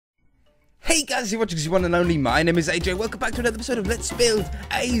Hey guys, you're watching the one and only. My name is AJ. Welcome back to another episode of Let's Build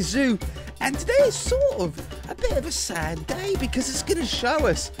a Zoo. And today is sort of a bit of a sad day because it's going to show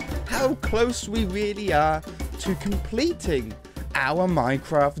us how close we really are to completing our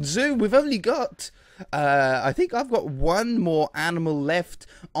Minecraft zoo. We've only got, I think I've got one more animal left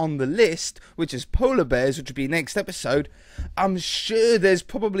on the list, which is polar bears, which will be next episode. I'm sure there's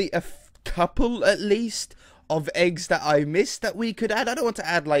probably a couple at least of eggs that I missed that we could add. I don't want to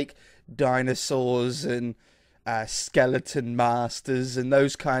add like dinosaurs and skeleton masters and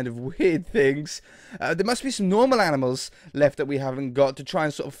those kind of weird things. There must be some normal animals left that we haven't got to try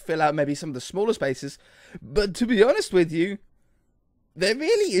and sort of fill out maybe some of the smaller spaces. But to be honest with you, there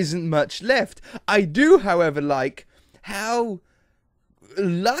really isn't much left. I do, however, like how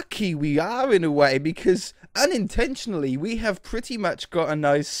lucky we are in a way, because unintentionally we have pretty much got a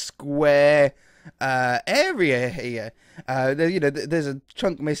nice square area here. There's a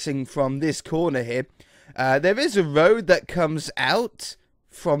chunk missing from this corner here. There is a road that comes out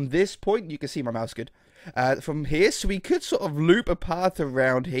from this point. You can see my mouse good. From here, so we could sort of loop a path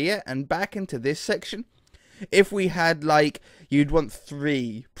around here and back into this section. If we had, like, you'd want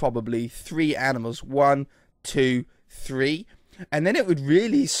probably three animals. 1, 2, 3. And then it would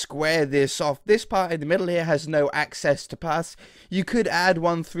really square this off. This part in the middle here has no access to paths. You could add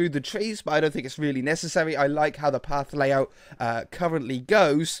one through the trees, but I don't think it's really necessary. I like how the path layout currently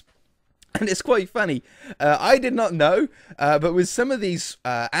goes. And it's quite funny. I did not know, but with some of these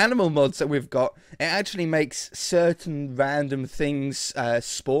animal mods that we've got, it actually makes certain random things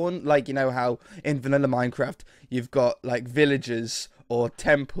spawn. Like, you know how in vanilla Minecraft, you've got like villages or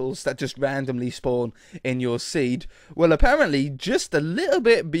temples that just randomly spawn in your seed. Well, apparently, just a little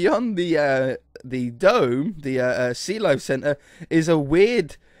bit beyond the dome, the Sea Life Center, is a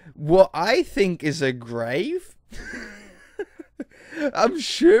weird, what I think is a grave. I'm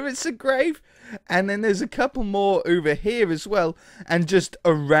sure it's a grave. And then there's a couple more over here as well, and just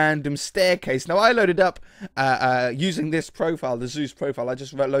a random staircase. Now, I loaded up, using this profile, the Zeus profile, I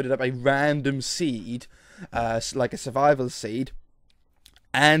just loaded up a random seed, like a survival seed.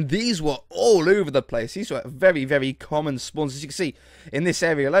 And these were all over the place. These were very, very common spawns. As you can see, in this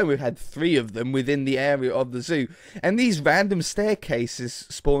area alone, we've had 3 of them within the area of the zoo. And these random staircases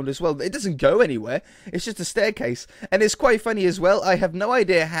spawned as well. It doesn't go anywhere. It's just a staircase. And it's quite funny as well. I have no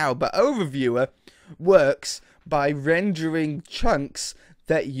idea how, but Overviewer works by rendering chunks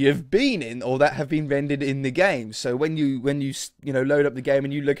that you've been in, or that have been rendered in the game. So when you load up the game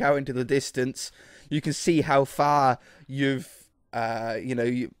and you look out into the distance, you can see how far you've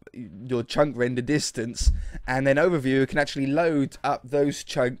your chunk render distance, and then Overview can actually load up those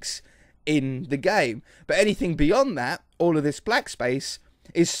chunks in the game. But anything beyond that, all of this black space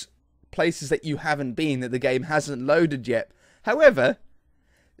is places that you haven't been, that the game hasn't loaded yet. However,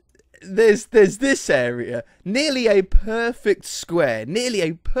 there's this area, nearly a perfect square,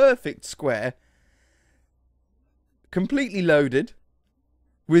 completely loaded,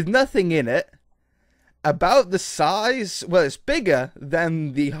 with nothing in it. About the size, well, it's bigger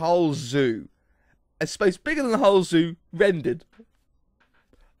than the whole zoo. A space bigger than the whole zoo rendered.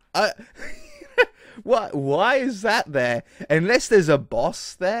 Why is that there? Unless there's a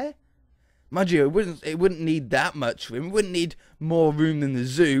boss there? Mind you, it wouldn't need that much room. It wouldn't need more room than the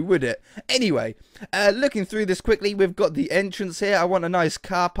zoo, would it? Anyway, looking through this quickly, we've got the entrance here. I want a nice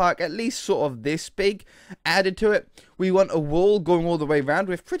car park, at least sort of this big, added to it. We want a wall going all the way around.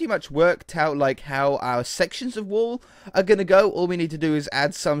 We've pretty much worked out like how our sections of wall are going to go. All we need to do is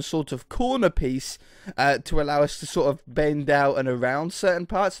add some sort of corner piece to allow us to sort of bend out and around certain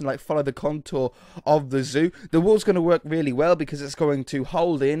parts and like follow the contour of the zoo. The wall's going to work really well because it's going to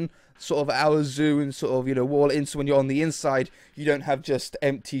hold in sort of our zoo and sort of, wall in, so when you're on the inside, you don't have just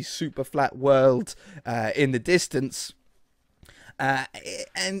empty, super flat world in the distance.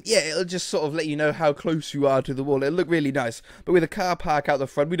 And yeah, it'll just sort of let you know how close you are to the wall. It'll look really nice. But with a car park out the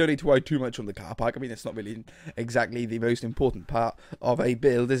front, we don't need to worry too much on the car park. I mean, it's not really exactly the most important part of a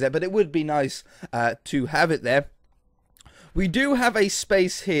build, is it? But it would be nice to have it there. We do have a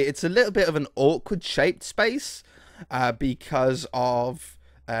space here. It's a little bit of an awkward shaped space because of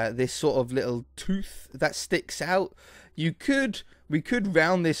this sort of little tooth that sticks out. We could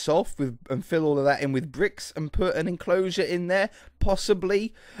round this off and fill all of that in with bricks and put an enclosure in there,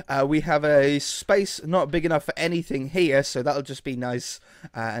 possibly. We have a space not big enough for anything here, so that'll just be nice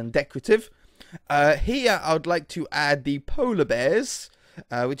and decorative. Here, I would like to add the polar bears,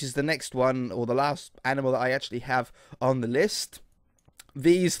 which is the next one, or the last animal that I actually have on the list.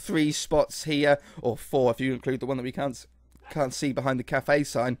 These 3 spots here, or 4 if you include the one that we can't see behind the cafe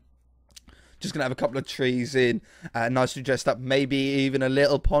sign, Just going to have a couple of trees in, nicely dressed up, maybe even a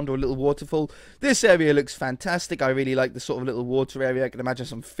little pond or a little waterfall. This area looks fantastic. I really like the sort of little water area. I can imagine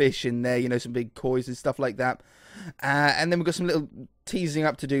some fish in there, you know, some big koi's and stuff like that. And then we've got some little teasing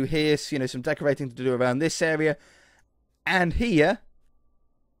up to do here, so, you know, some decorating to do around this area and here.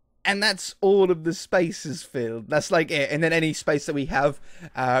 And that's all of the spaces filled. That's like it. And then any space that we have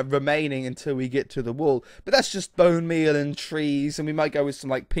remaining until we get to the wall. But that's just bone meal and trees. And we might go with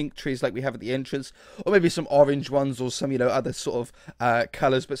some like pink trees like we have at the entrance. Or maybe some orange ones or some, you know, other sort of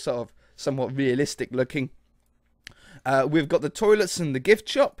colours. But sort of somewhat realistic looking. We've got the toilets and the gift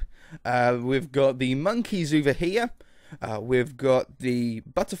shop. We've got the monkeys over here. We've got the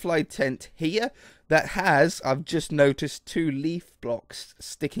butterfly tent here that has, I've just noticed, 2 leaf blocks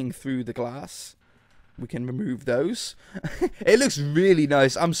sticking through the glass. We can remove those. It looks really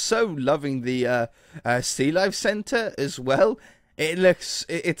nice. I'm so loving the Sea Life Center as well.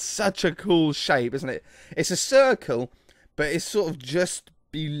 It's such a cool shape, isn't it? It's a circle, but it's sort of just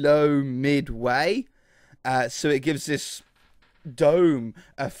below midway. So it gives this dome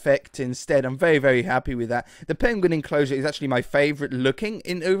effect instead. I'm very, very happy with that. The penguin enclosure is actually my favorite looking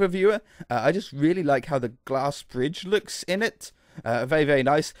in Overviewer. I just really like how the glass bridge looks in it. Very, very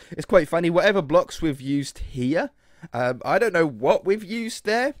nice. It's quite funny. Whatever blocks we've used here, I don't know what we've used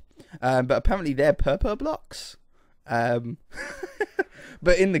there, but apparently they're purple blocks.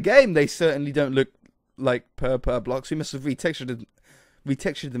 But in the game, they certainly don't look like purple blocks. We must have retextured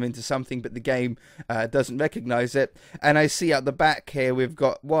them into something, but the game doesn't recognize it. And I see out the back here we've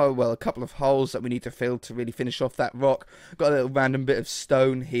got, well, a couple of holes that we need to fill to really finish off that rock. Got a little random bit of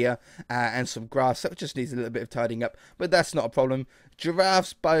stone here and some grass that just needs a little bit of tidying up, but that's not a problem.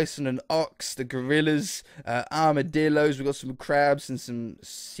 Giraffes, bison and ox, the gorillas, armadillos, we've got some crabs and some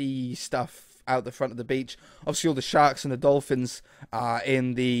sea stuff out the front of the beach. Obviously all the sharks and the dolphins are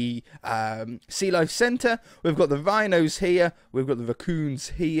in the Sea Life Center. We've got the rhinos here, we've got the raccoons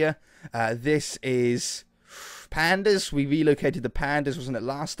here. This is pandas. We relocated the pandas, wasn't it,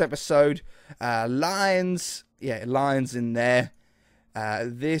 last episode? Lions, yeah, lions in there.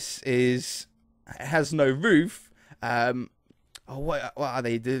 This is, it has no roof. Oh, what are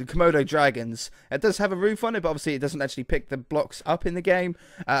they? The Komodo dragons. It does have a roof on it, but obviously it doesn't actually pick the blocks up in the game.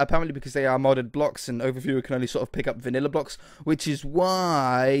 Apparently because they are modded blocks and Overviewer can only sort of pick up vanilla blocks, which is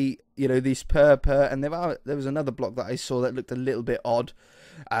why, you know, these purple, and there was another block that I saw that looked a little bit odd.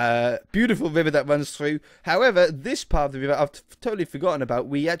 Beautiful river that runs through. However, this part of the river I've totally forgotten about.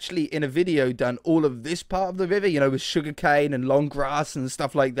 We actually in a video done all of this part of the river, you know, with sugarcane and long grass and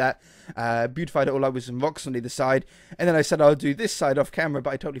stuff like that. Beautified it all up with some rocks on either side, and then I said I'll do this side off camera,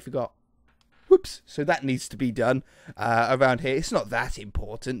 but I totally forgot. Whoops. So that needs to be done around here. It's not that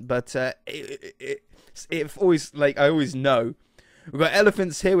important, but it always, like, I always know. We've got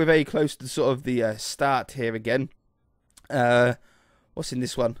elephants here. We're very close to sort of the start here again. What's in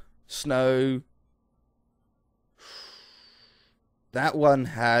this one? Snow. That one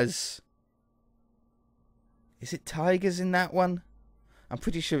has... Is it tigers in that one? I'm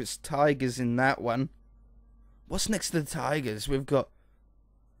pretty sure it's tigers in that one. What's next to the tigers? We've got...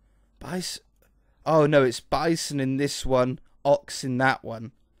 Bison. Oh, no, it's bison in this one. Ox in that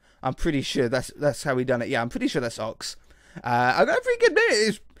one. I'm pretty sure that's how we done it. Yeah, I'm pretty sure that's ox. I've got a pretty good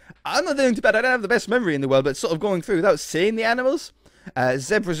minute. I'm not doing too bad. I don't have the best memory in the world, but sort of going through without seeing the animals.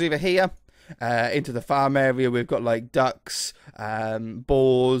 Zebras over here. Into the farm area, we've got like ducks,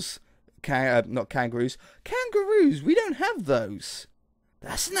 boars, not kangaroos. Kangaroos, we don't have those.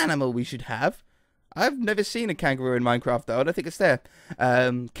 That's an animal we should have. I've never seen a kangaroo in Minecraft though. I don't think it's there.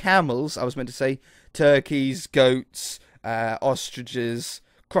 Camels, I was meant to say. Turkeys, goats, ostriches,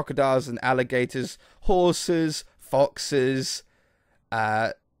 crocodiles and alligators, horses, foxes,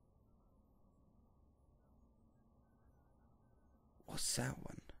 what's that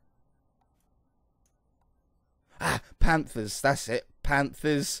one? Panthers, that's it.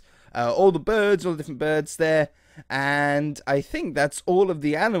 Panthers, all the birds, all the different birds there. And I think that's all of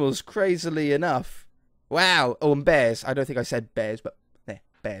the animals, crazily enough. Wow. Oh, and bears. I don't think I said bears, but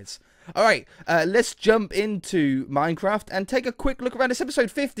bears. Alright, let's jump into Minecraft and take a quick look around. It's episode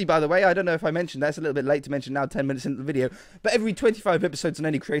 50, by the way. I don't know if I mentioned that. It's a little bit late to mention now, 10 minutes into the video. But every 25 episodes on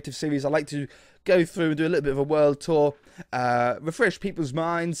any creative series, I like to go through and do a little bit of a world tour, refresh people's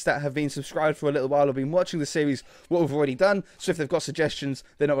minds that have been subscribed for a little while or been watching the series what we've already done. So if they've got suggestions,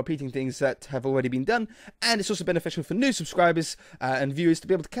 they're not repeating things that have already been done. And it's also beneficial for new subscribers and viewers to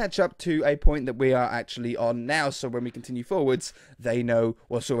be able to catch up to a point that we are actually on now. So when we continue forwards, they know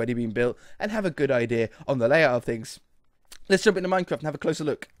what's already been built and have a good idea on the layout of things. Let's jump into Minecraft and have a closer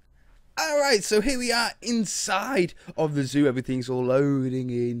look. Alright, so here we are inside of the zoo. Everything's all loading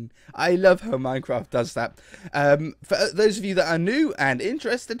in. I love how Minecraft does that. For those of you that are new and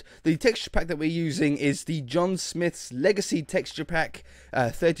interested, the texture pack that we're using is the John Smith's Legacy texture pack,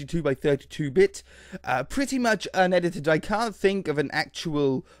 32 by 32-bit. Pretty much unedited. I can't think of an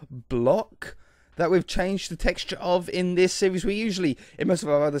actual block that we've changed the texture of in this series. We usually, in most of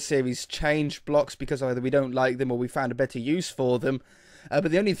our other series, change blocks because either we don't like them or we found a better use for them.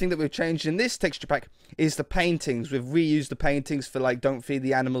 But the only thing that we've changed in this texture pack is the paintings. We've reused the paintings for like don't feed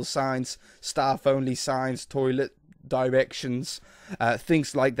the animals signs, staff only signs, toilet directions,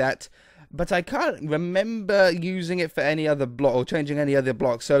 things like that. But I can't remember using it for any other block or changing any other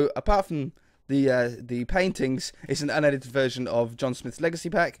block. So apart from the paintings, it's an unedited version of John Smith's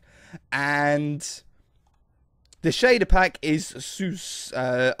Legacy pack. And the shader pack is Seuss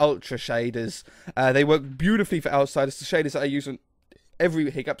Ultra shaders. They work beautifully for outsiders. The shaders that I use on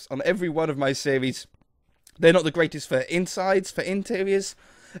every one of my series. They're not the greatest for insides, for interiors.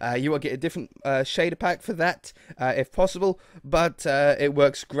 You will get a different shader pack for that, if possible. But it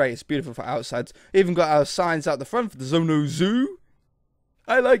works great. It's beautiful for outsides. Even got our signs out the front for the Zono Zoo.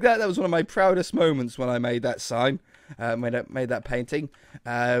 I like that. That was one of my proudest moments when I made that sign. Made that painting.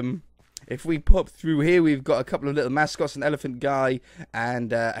 If we pop through here, we've got a couple of little mascots, an elephant guy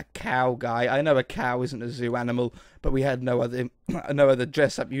and a cow guy. I know a cow isn't a zoo animal, but we had no other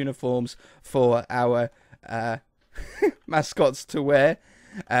dress-up uniforms for our mascots to wear.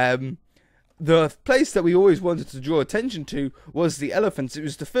 The place that we always wanted to draw attention to was the elephants. It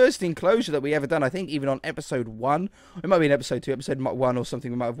was the first enclosure that we ever done, I think, even on episode 1. It might be in episode 2, episode 1 or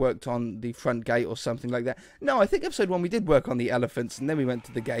something. We might have worked on the front gate or something like that. No, I think episode 1 we did work on the elephants, and then we went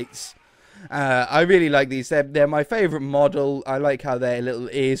to the gates. I really like these. They're my favourite model. I like how their little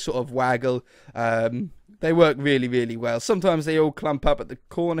ears sort of waggle. They work really, really well. Sometimes they all clump up at the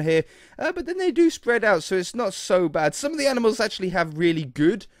corner here, but then they do spread out, so it's not so bad. Some of the animals actually have really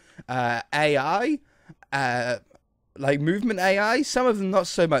good AI, like movement AI. Some of them not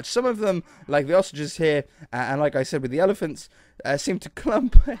so much. Some of them, like the ostriches here, and like I said with the elephants, seem to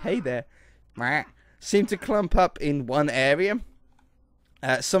clump. Hey there, seem to clump up in one area.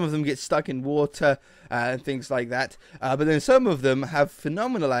 Some of them get stuck in water and things like that. But then some of them have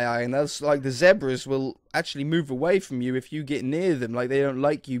phenomenal AI, and that's like the zebras will actually move away from you if you get near them. Like they don't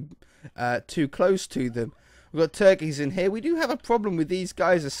like you too close to them. We've got turkeys in here. We do have a problem with these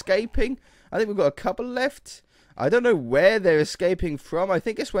guys escaping. I think we've got a couple left. I don't know where they're escaping from. I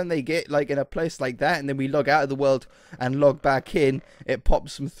think it's when they get like in a place like that and then we log out of the world and log back in, it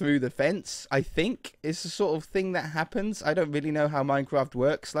pops them through the fence. I think it's the sort of thing that happens. I don't really know how Minecraft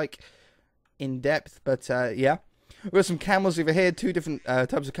works like in depth, but yeah. We've got some camels over here, 2 different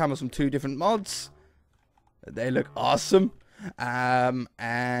types of camels from 2 different mods. They look awesome.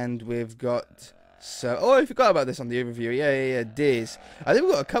 And we've got... So, oh, I forgot about this on the overview. Yeah, deers. I think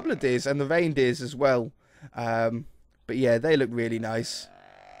we've got a couple of deers and the reindeers as well. But yeah, they look really nice.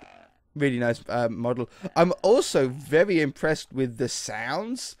 Really nice model. I'm also very impressed with the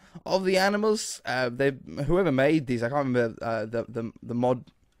sounds of the animals. Whoever made these, I can't remember the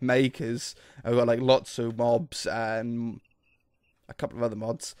mod makers. I've got like lots of mobs and a couple of other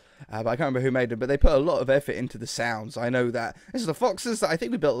mods, but I can't remember who made them. But they put a lot of effort into the sounds. I know that. This is the foxes that I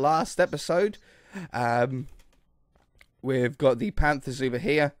think we built last episode. We've got the panthers over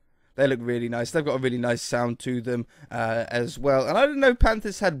here. They look really nice. They've got a really nice sound to them as well. And I didn't know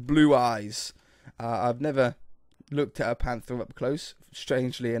panthers had blue eyes. I've never looked at a panther up close,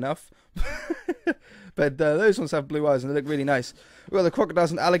 strangely enough. But those ones have blue eyes and they look really nice. We've got the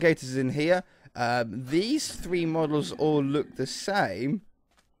crocodiles and alligators in here. These 3 models all look the same.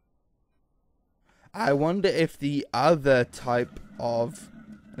 I wonder if the other type of...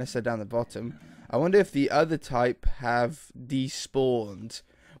 Unless they're down the bottom. I wonder if the other type have despawned.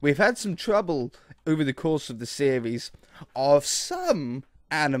 We've had some trouble over the course of the series of some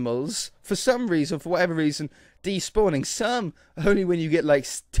animals, for some reason, for whatever reason, despawning. Some only when you get like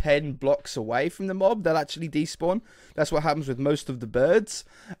 10 blocks away from the mob, they'll actually despawn. That's what happens with most of the birds.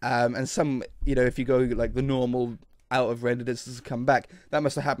 And some, you know, if you go like the normal out of render distance to come back. That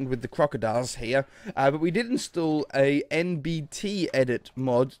must have happened with the crocodiles here. But we did install a NBT edit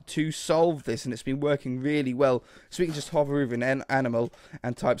mod to solve this, and it's been working really well. So we can just hover over an animal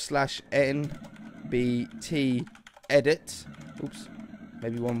and type /NBT edit. Oops,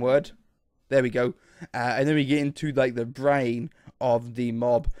 maybe one word. There we go. And then we get into like the brain of the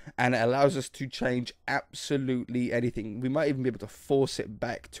mob, and it allows us to change absolutely anything. We might even be able to force it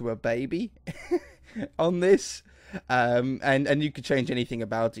back to a baby on this. And you could change anything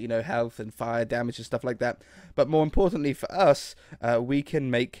about it, you know, health and fire damage and stuff like that. But more importantly for us, we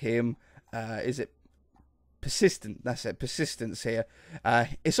can make him, is it persistent? That's it, persistence here.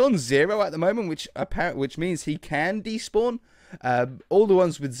 It's on 0 at the moment, which means he can despawn. All the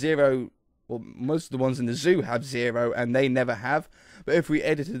ones with 0, well, most of the ones in the zoo have 0, and they never have. But if we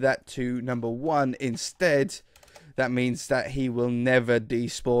edited that to number 1 instead, that means that he will never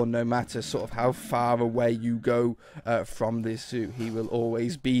despawn, no matter sort of how far away you go from this zoo. He will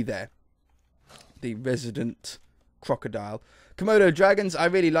always be there. The resident crocodile. Komodo dragons, I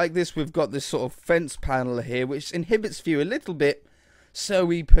really like this. We've got this sort of fence panel here, which inhibits view a little bit. So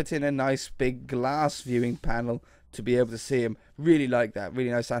we put in a nice big glass viewing panel to be able to see him. Really like that. Really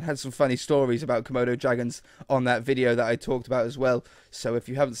nice. I had some funny stories about Komodo dragons on that video that I talked about as well. So if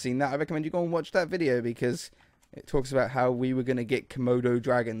you haven't seen that, I recommend you go and watch that video, because it talks about how we were going to get Komodo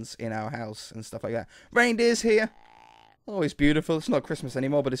dragons in our house and stuff like that. Reindeers here. Always beautiful. It's not Christmas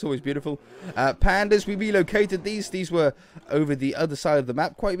anymore, but it's always beautiful. Pandas, we relocated these. These were over the other side of the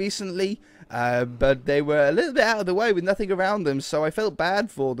map quite recently. But they were a little bit out of the way with nothing around them, so I felt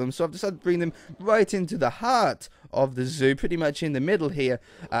bad for them. So I've decided to bring them right into the heart of the zoo, pretty much in the middle here,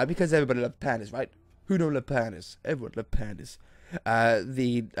 because everybody loves pandas, right? Who don't love pandas? Everyone loves pandas.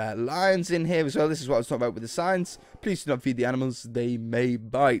 The lions in here as well. This is what I was talking about with the signs. Please do not feed the animals, they may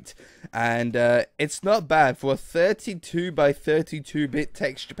bite. And it's not bad for a 32 by 32-bit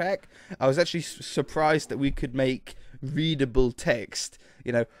texture pack. I was actually surprised that we could make readable text.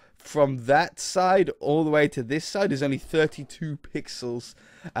 You know, from that side all the way to this side is only 32 pixels.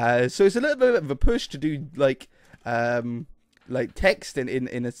 So it's a little bit of a push to do like text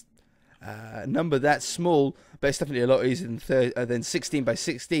in a number that small, but it's definitely a lot easier than 16 by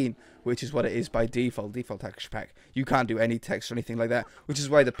 16, which is what it is by default texture pack. You can't do any text or anything like that, which is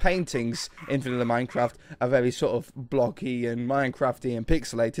why the paintings in vanilla Minecraft are very sort of blocky and Minecrafty and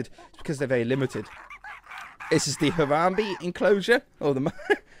pixelated. It's because they're very limited. This is the Harambe enclosure, or the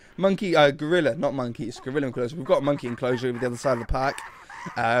monkey, gorilla, not monkey, it's gorilla enclosure. We've got a monkey enclosure over the other side of the park.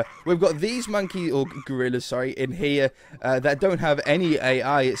 We've got these monkey, or gorillas, sorry, in here that don't have any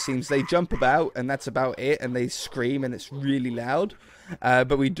AI, it seems. They jump about, and that's about it, and they scream, and it's really loud.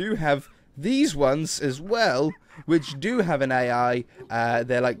 But we do have these ones as well, which do have an AI.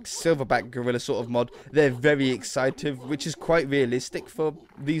 They're like silverback gorilla sort of mod. They're very excited, which is quite realistic for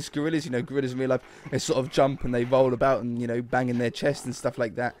these gorillas. You know, gorillas in real life, they sort of jump and they roll about and, you know, bang in their chest and stuff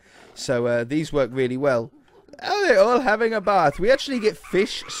like that. So these work really well. Oh, they're all having a bath. We actually get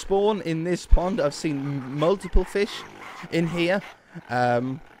fish spawn in this pond. I've seen multiple fish in here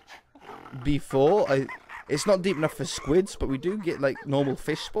before. It's not deep enough for squids, but we do get like normal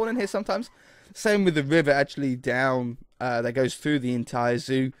fish spawn in here sometimes. Same with the river actually down that goes through the entire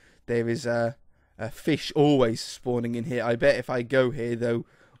zoo. There is a fish always spawning in here. I bet if I go here though,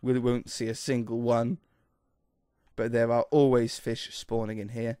 we won't see a single one. But there are always fish spawning in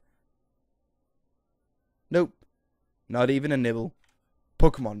here. Nope, not even a nibble.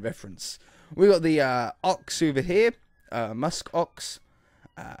 Pokemon reference. We got the ox over here, musk ox.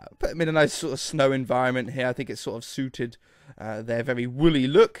 Put them in a nice sort of snow environment here. I think it's sort of suited their very woolly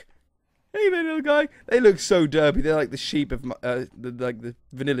look. Hey there, little guy. They look so derpy. They're like the sheep of like the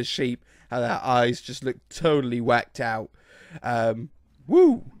vanilla sheep. How their eyes just look totally whacked out.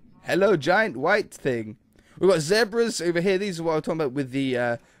 Woo! Hello, giant white thing. We've got zebras over here. These are what I was talking about with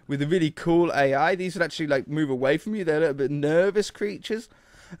the really cool AI. These would actually like move away from you. They're a little bit nervous creatures,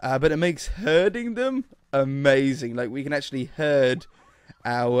 but it makes herding them amazing. Like we can actually herd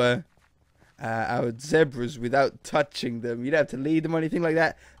our zebras without touching them. You don't have to lead them or anything like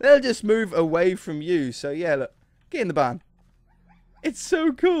that. They'll just move away from you. So yeah, look, get in the barn. It's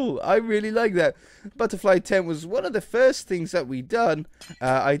so cool. I really like that. Butterfly tent was one of the first things that we done.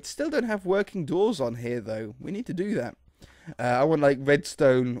 I still don't have working doors on here though. We need to do that. I want like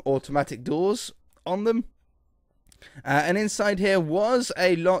redstone automatic doors on them. And inside here was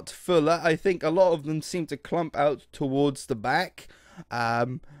a lot fuller. I think a lot of them seem to clump out towards the back.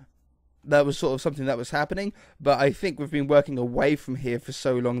 That was sort of something that was happening, but I think we've been working away from here for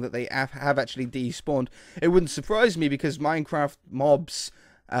so long that they have actually despawned. It wouldn't surprise me because Minecraft mobs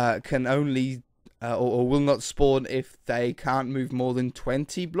can only or will not spawn if they can't move more than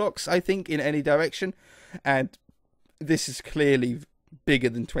 20 blocks, I think, in any direction. And this is clearly bigger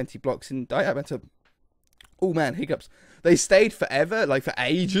than 20 blocks in diameter. Oh man, hiccups. They stayed forever, like for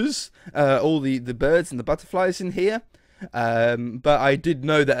ages, all the birds and the butterflies in here. But I did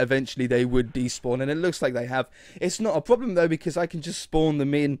know that eventually they would despawn, and it looks like they have. It's not a problem though, because I can just spawn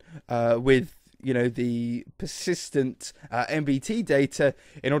them in with, you know, the persistent MBT data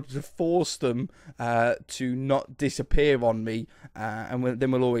in order to force them to not disappear on me, and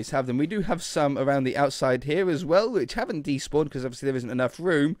then we'll always have them. We do have some around the outside here as well, which haven't despawned because obviously there isn't enough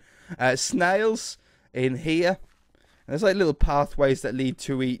room. Snails in here. And there's like little pathways that lead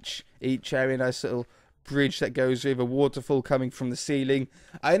to each area. Nice little bridge that goes over waterfall coming from the ceiling.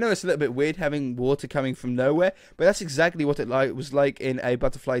 I know it's a little bit weird having water coming from nowhere, but that's exactly what it was like in a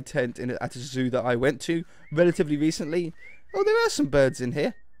butterfly tent at a zoo that I went to relatively recently. Oh, there are some birds in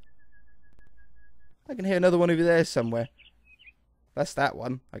here. I can hear another one over there somewhere. That's that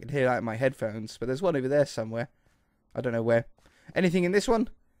one. I can hear that in my headphones, but there's one over there somewhere. I don't know where. Anything in this one?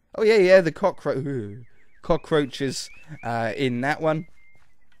 Oh yeah, the cockroaches in that one.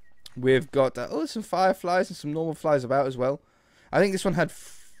 We've got some fireflies and some normal flies about as well. I think this one had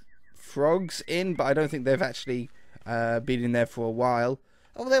frogs in, but I don't think they've actually been in there for a while.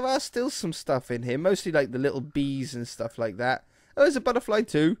 Oh, there are still some stuff in here, mostly like the little bees and stuff like that. Oh, there's a butterfly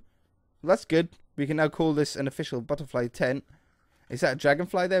too. Well, that's good. We can now call this an official butterfly tent. Is that a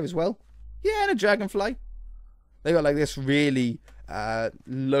dragonfly there as well? Yeah, and a dragonfly. They got like this really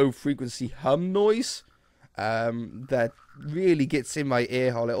low frequency hum noise that really gets in my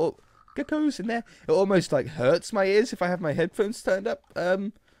ear hole. Oh, geckos in there. It almost like hurts my ears if I have my headphones turned up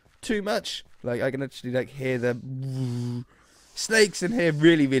too much. Like I can actually like hear the snakes in here.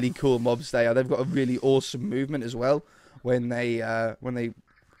 Really, really cool mobs they are. They've got a really awesome movement as well when they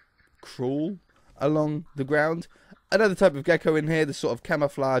crawl along the ground. Another type of gecko in here, the sort of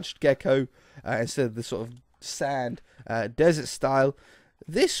camouflaged gecko instead of the sort of sand desert style.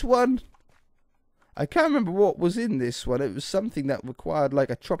 This one, I can't remember what was in this one. It was something that required like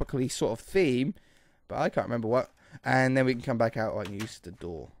a tropically sort of theme, but I can't remember what. And then we can come back out and use the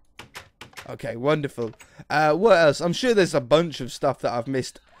door. Okay, wonderful. What else? I'm sure there's a bunch of stuff that I've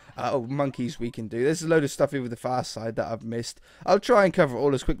missed. Oh, monkeys we can do. There's a load of stuff over the far side that I've missed. I'll try and cover it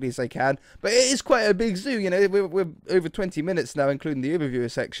all as quickly as I can. But it is quite a big zoo, you know. We're over 20 minutes now, including the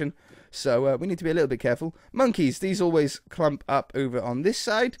overviewer section. So we need to be a little bit careful. Monkeys, these always clump up over on this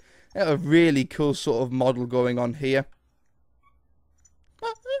side. They have a really cool sort of model going on here.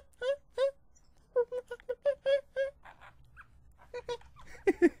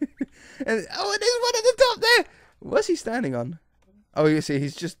 And, oh, there's one at the top there. What's he standing on? Oh, you see,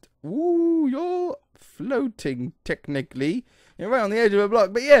 he's just... Ooh, you're floating, technically. You're right on the edge of a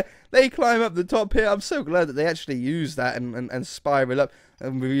block. But yeah, they climb up the top here. I'm so glad that they actually use that and spiral up.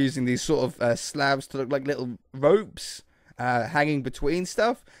 And we're using these sort of slabs to look like little ropes hanging between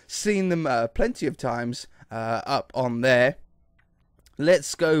stuff. Seen them plenty of times up on there.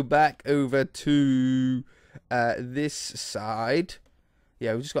 Let's go back over to this side.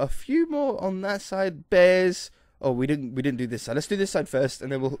 Yeah, we've just got a few more on that side. Bears. Oh, we didn't do this side. Let's do this side first,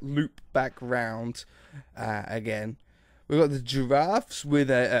 and then we'll loop back round again. We've got the giraffes with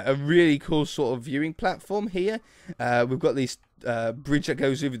a really cool sort of viewing platform here. We've got this bridge that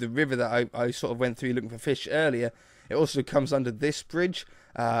goes over the river that I sort of went through looking for fish earlier. It also comes under this bridge,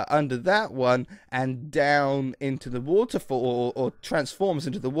 under that one, and down into the waterfall, or transforms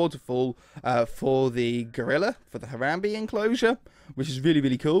into the waterfall for the gorilla, for the Harambe enclosure, which is really,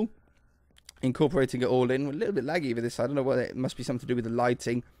 really cool. Incorporating it all in. A little bit laggy over this side. I don't know what it must be something to do with the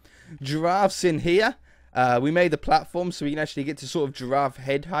lighting. Giraffes in here. We made the platform so we can actually get to sort of giraffe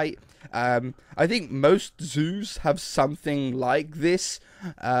head height. I think most zoos have something like this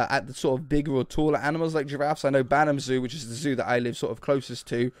at the sort of bigger or taller animals like giraffes. I know Banham Zoo, which is the zoo that I live sort of closest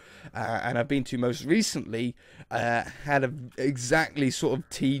to, and I've been to most recently, had a exactly sort of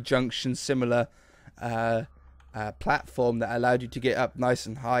T-junction similar platform that allowed you to get up nice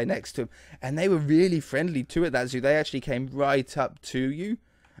and high next to them, and they were really friendly to it. That zoo, they actually came right up to you,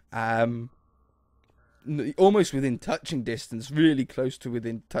 almost within touching distance, really close to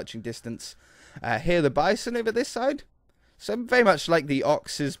within touching distance. Here the bison over this side, so very much like the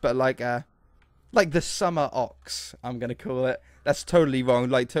oxes, but like the summer ox, I'm gonna call it. That's totally wrong,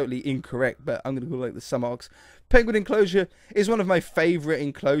 like totally incorrect, but I'm gonna call it like the summer ox. Penguin enclosure is one of my favorite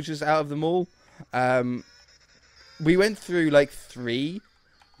enclosures out of them all. We went through like 3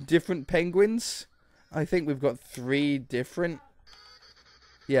 different penguins. I think we've got 3 different.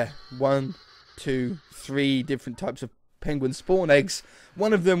 Yeah, 1, 2, 3 different types of penguin spawn eggs.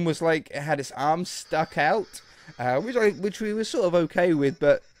 One of them was like, it had its arms stuck out, which we were sort of okay with,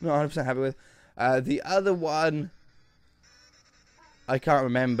 but not 100% happy with. The other one, I can't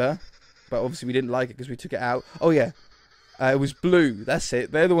remember, but obviously we didn't like it because we took it out. Oh yeah, it was blue. That's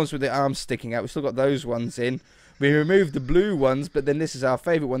it. They're the ones with the arms sticking out. We still got those ones in. We removed the blue ones, but then this is our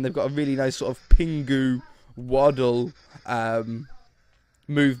favourite one. They've got a really nice sort of pingu waddle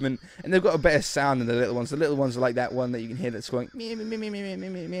movement, and they've got a better sound than the little ones. The little ones are like that one that you can hear that's going meh, meh, meh, meh, meh, meh,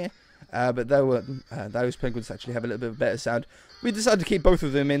 meh, meh. But those penguins actually have a little bit of better sound. We decided to keep both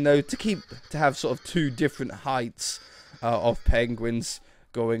of them in, though, to have sort of two different heights of penguins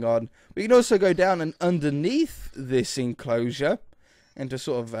going on. We can also go down and underneath this enclosure into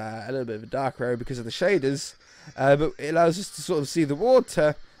sort of a little bit of a darker area because of the shaders, but it allows us to sort of see the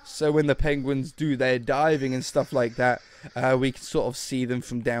water, so when the penguins do their diving and stuff like that, we can sort of see them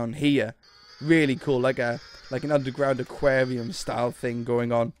from down here. Really cool, like an underground aquarium style thing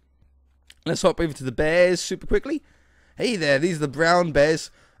going on. Let's hop over to the bears super quickly. Hey there, these are the brown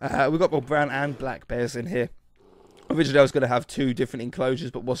bears. We've got both brown and black bears in here. Originally I was going to have two different enclosures,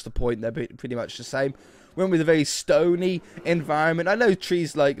 but what's the point? They're pretty much the same. Went with a very stony environment. I know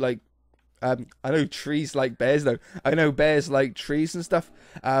trees like bears though. I know bears like trees and stuff,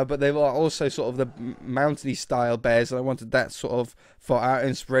 but they are also sort of the mountainy style bears, and I wanted that sort of for our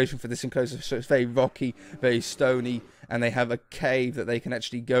inspiration for this enclosure. So it's very rocky, very stony, and they have a cave that they can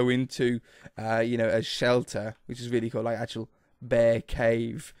actually go into, you know, as shelter, which is really cool, like actual bear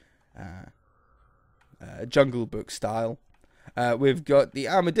cave, Jungle Book style. We've got the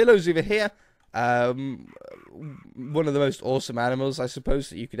armadillos over here. One of the most awesome animals, I suppose,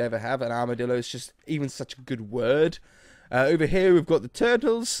 that you could ever have. An armadillo is just even such a good word. Over here we've got the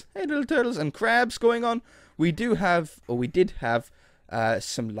turtles, hey little turtles, and crabs going on. We did have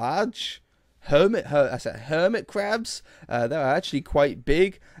some large hermit crabs. They are actually quite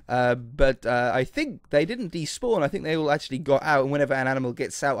big, but I think they didn't despawn. I think they all actually got out, and whenever an animal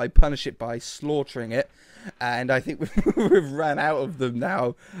gets out, I punish it by slaughtering it. And I think we've ran out of them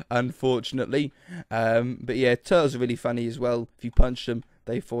now, unfortunately. But yeah, turtles are really funny as well. If you punch them,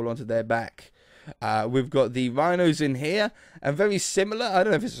 they fall onto their back. We've got the rhinos in here, and very similar, I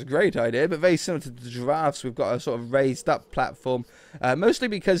don't know if it's a great idea, but very similar to the giraffes, we've got a sort of raised up platform, mostly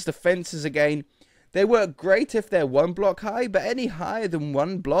because the fences, again, they work great if they're 1 block high, but any higher than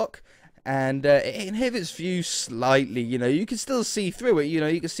 1 block, and it inhibits view slightly. You know, you can still see through it, you know,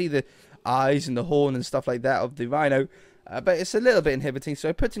 you can see the eyes and the horn and stuff like that of the rhino, but it's a little bit inhibiting.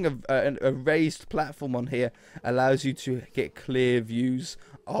 So putting a raised platform on here allows you to get clear views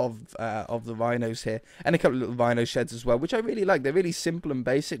of the rhinos here, and a couple of little rhino sheds as well, which I really like. They're really simple and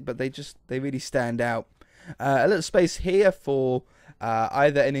basic, but they really stand out. A little space here for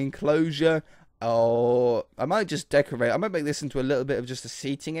either an enclosure, or I might just decorate. I might make this into a little bit of just a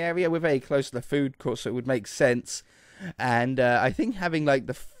seating area. We're very close to the food court, so it would make sense. And I think having like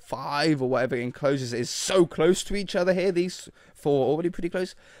the 5 or whatever enclosures is so close to each other here, these 4 are already pretty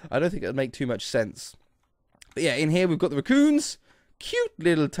close, I don't think it'll make too much sense. But yeah, in here we've got the raccoons, cute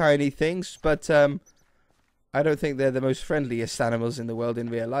little tiny things, but I don't think they're the most friendliest animals in the world in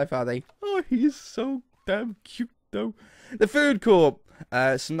real life, are they? Oh, he is so damn cute though. The food court,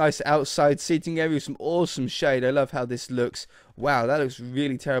 some nice outside seating area, some awesome shade. I love how this looks. Wow, that looks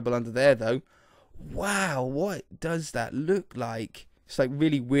really terrible under there though. Wow, what does that look like? It's like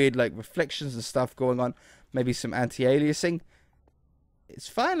really weird, like reflections and stuff going on. Maybe some anti-aliasing. It's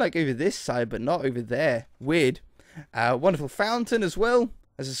fine like over this side, but not over there. Weird. Wonderful fountain as well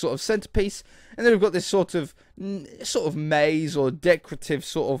as a sort of centerpiece. And then we've got this sort of maze or decorative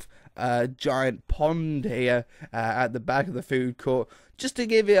sort of giant pond here at the back of the food court, just to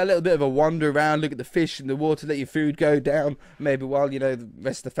give you a little bit of a wander around, look at the fish in the water, let your food go down. Maybe while, you know, the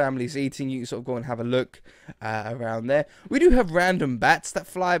rest of the family's eating, you can sort of go and have a look around there. We do have random bats that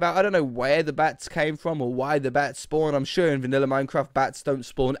fly about. I don't know where the bats came from or why the bats spawn. I'm sure in vanilla Minecraft, bats don't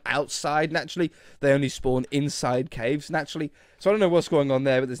spawn outside naturally. They only spawn inside caves naturally. So I don't know what's going on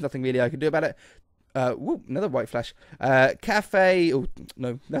there, but there's nothing really I can do about it. Whoop, another white flash. Cafe. Oh,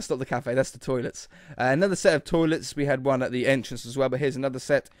 no, that's not the cafe. That's the toilets. Another set of toilets. We had one at the entrance as well, but here's another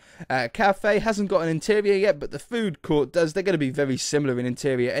set. Cafe hasn't got an interior yet, but the food court does. They're going to be very similar in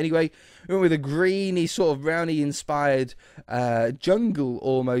interior anyway. We went with a greeny, sort of brownie-inspired jungle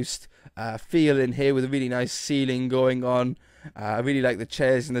almost feel in here, with a really nice ceiling going on. I really like the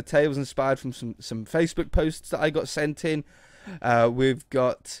chairs and the tables, inspired from some Facebook posts that I got sent in. We've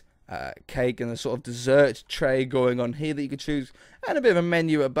got cake and a sort of dessert tray going on here that you could choose, and a bit of a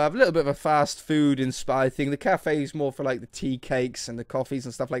menu above, a little bit of a fast food inspired thing. The cafe is more for like the tea cakes and the coffees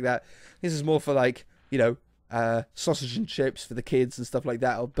and stuff like that. This is more for like, you know, sausage and chips for the kids and stuff like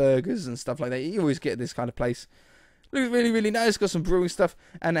that, or burgers and stuff like that. You always get this kind of place. Looks really, really nice. Got some brewing stuff,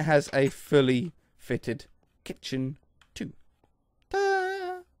 and it has a fully fitted kitchen too.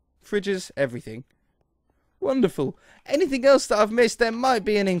 Ta-da! Fridges, everything. Wonderful. Anything else that I've missed? There might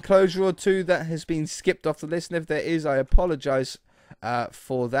be an enclosure or two that has been skipped off the list, and if there is, I apologise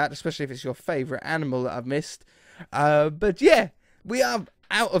for that, especially if it's your favourite animal that I've missed. But yeah, we are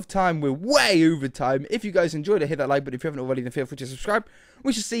out of time. We're way over time. If you guys enjoyed it, hit that like button. If you haven't already, then feel free to subscribe.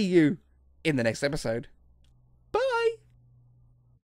 We shall see you in the next episode.